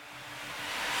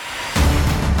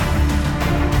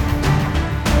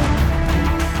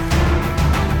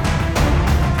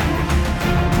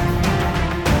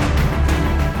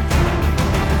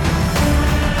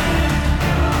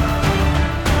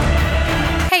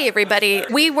everybody.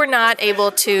 We were not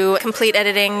able to complete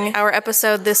editing our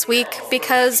episode this week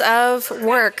because of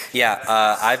work. Yeah,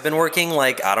 I've been working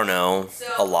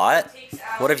a lot.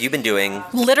 What have you been doing?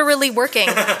 Literally working.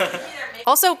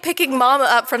 Also picking Mom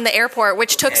up from the airport,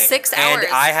 which took 6 hours.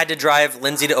 And I had to drive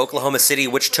Lindsay to Oklahoma City,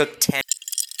 which took 10.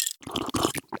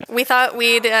 We thought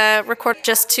we'd record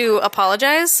just to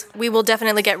apologize. We will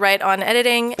definitely get right on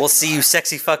editing. We'll see you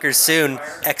sexy fuckers soon.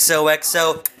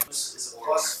 XOXO.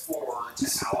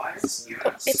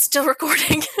 It's still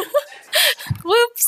recording. Whoops.